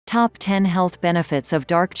Top 10 health benefits of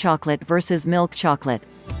dark chocolate versus milk chocolate.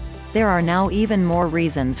 There are now even more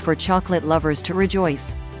reasons for chocolate lovers to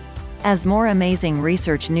rejoice. As more amazing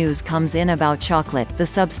research news comes in about chocolate, the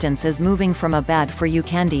substance is moving from a bad-for-you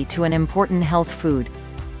candy to an important health food.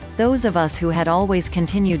 Those of us who had always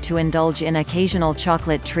continued to indulge in occasional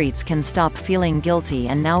chocolate treats can stop feeling guilty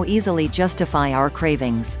and now easily justify our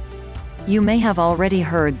cravings. You may have already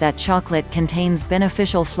heard that chocolate contains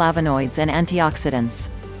beneficial flavonoids and antioxidants.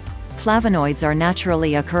 Flavonoids are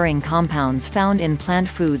naturally occurring compounds found in plant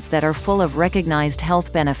foods that are full of recognized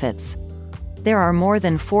health benefits. There are more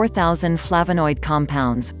than 4,000 flavonoid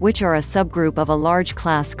compounds, which are a subgroup of a large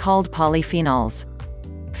class called polyphenols.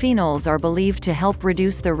 Phenols are believed to help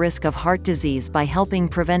reduce the risk of heart disease by helping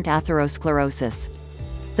prevent atherosclerosis.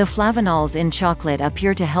 The flavanols in chocolate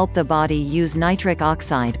appear to help the body use nitric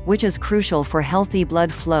oxide, which is crucial for healthy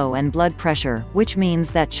blood flow and blood pressure, which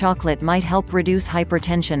means that chocolate might help reduce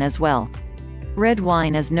hypertension as well. Red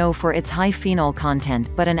wine is known for its high phenol content,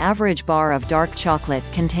 but an average bar of dark chocolate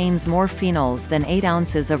contains more phenols than 8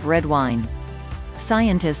 ounces of red wine.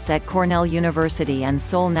 Scientists at Cornell University and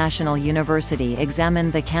Seoul National University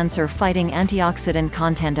examined the cancer-fighting antioxidant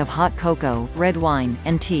content of hot cocoa, red wine,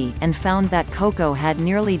 and tea, and found that cocoa had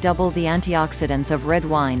nearly double the antioxidants of red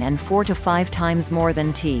wine and 4 to 5 times more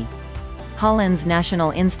than tea. Holland's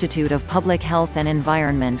National Institute of Public Health and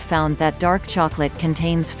Environment found that dark chocolate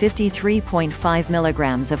contains 53.5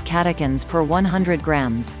 milligrams of catechins per 100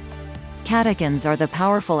 grams. Catechins are the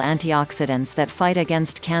powerful antioxidants that fight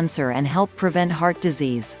against cancer and help prevent heart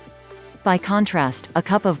disease. By contrast, a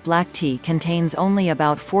cup of black tea contains only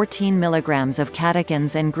about 14 milligrams of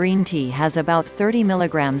catechins and green tea has about 30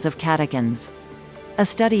 milligrams of catechins. A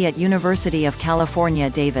study at University of California,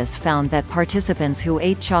 Davis found that participants who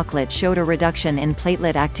ate chocolate showed a reduction in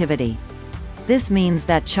platelet activity. This means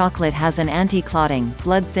that chocolate has an anti-clotting,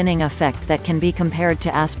 blood-thinning effect that can be compared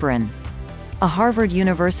to aspirin. A Harvard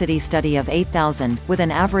University study of 8,000, with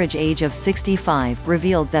an average age of 65,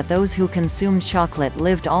 revealed that those who consumed chocolate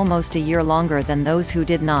lived almost a year longer than those who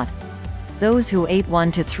did not. Those who ate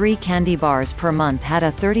 1 to 3 candy bars per month had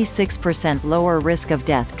a 36% lower risk of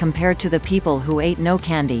death compared to the people who ate no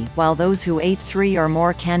candy, while those who ate 3 or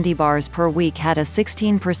more candy bars per week had a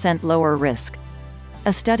 16% lower risk.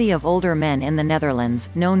 A study of older men in the Netherlands,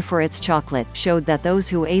 known for its chocolate, showed that those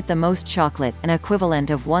who ate the most chocolate, an equivalent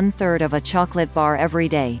of 1/3 of a chocolate bar every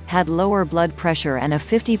day, had lower blood pressure and a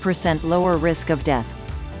 50% lower risk of death.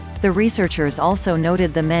 The researchers also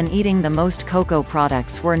noted the men eating the most cocoa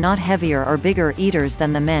products were not heavier or bigger eaters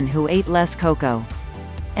than the men who ate less cocoa.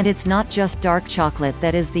 And it's not just dark chocolate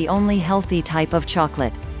that is the only healthy type of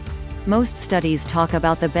chocolate. Most studies talk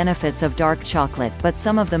about the benefits of dark chocolate, but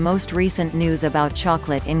some of the most recent news about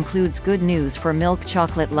chocolate includes good news for milk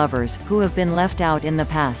chocolate lovers, who have been left out in the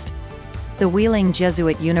past. The Wheeling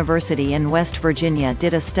Jesuit University in West Virginia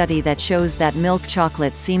did a study that shows that milk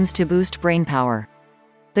chocolate seems to boost brain power.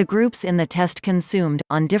 The groups in the test consumed,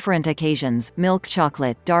 on different occasions, milk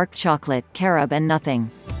chocolate, dark chocolate, carob and nothing.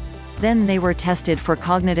 Then they were tested for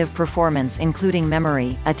cognitive performance including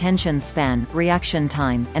memory, attention span, reaction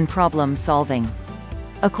time, and problem solving.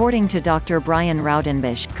 According to Dr. Brian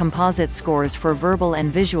Raudenbush, composite scores for verbal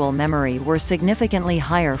and visual memory were significantly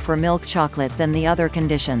higher for milk chocolate than the other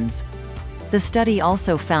conditions. The study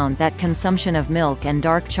also found that consumption of milk and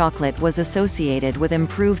dark chocolate was associated with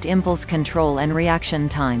improved impulse control and reaction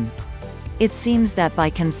time. It seems that by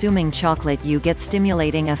consuming chocolate you get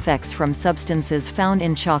stimulating effects from substances found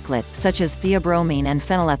in chocolate, such as theobromine and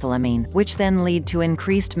phenylethylamine, which then lead to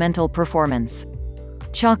increased mental performance.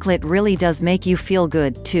 Chocolate really does make you feel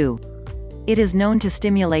good, too. It is known to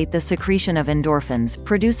stimulate the secretion of endorphins,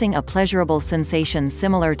 producing a pleasurable sensation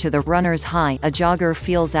similar to the runner's high a jogger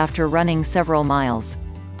feels after running several miles.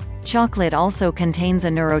 Chocolate also contains a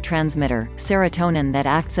neurotransmitter, serotonin, that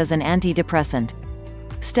acts as an antidepressant.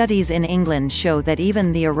 Studies in England show that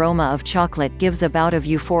even the aroma of chocolate gives a bout of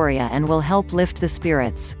euphoria and will help lift the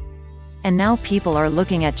spirits. And now people are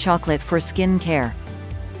looking at chocolate for skin care.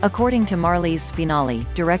 According to Marlies Spinelli,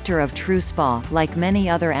 director of True Spa, like many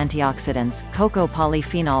other antioxidants, cocoa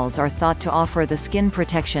polyphenols are thought to offer the skin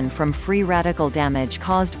protection from free radical damage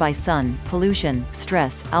caused by sun, pollution,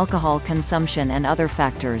 stress, alcohol consumption and other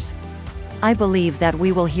factors. I believe that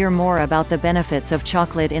we will hear more about the benefits of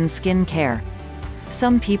chocolate in skin care.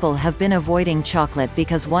 Some people have been avoiding chocolate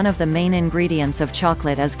because one of the main ingredients of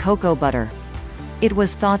chocolate is cocoa butter. It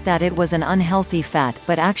was thought that it was an unhealthy fat,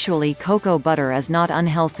 but actually cocoa butter is not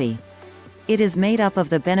unhealthy. It is made up of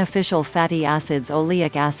the beneficial fatty acids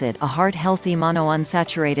oleic acid, a heart-healthy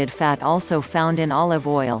monounsaturated fat also found in olive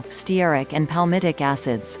oil, stearic and palmitic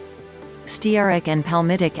acids. stearic and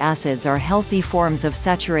palmitic acids are healthy forms of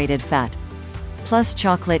saturated fat. Plus,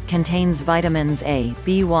 chocolate contains vitamins A,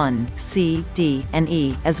 B1, C, D, and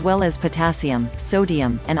E, as well as potassium,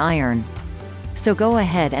 sodium, and iron. So go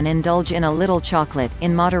ahead and indulge in a little chocolate,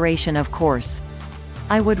 in moderation of course.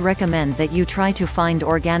 I would recommend that you try to find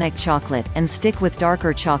organic chocolate, and stick with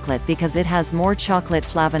darker chocolate because it has more chocolate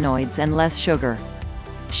flavonoids and less sugar.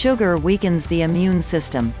 Sugar weakens the immune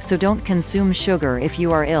system, so don't consume sugar if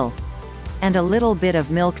you are ill. And a little bit of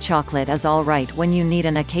milk chocolate is alright when you need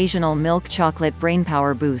an occasional milk chocolate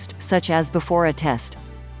brainpower boost, such as before a test.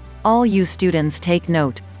 All you students take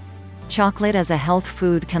note. Chocolate as a health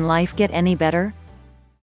food. Can life get any better?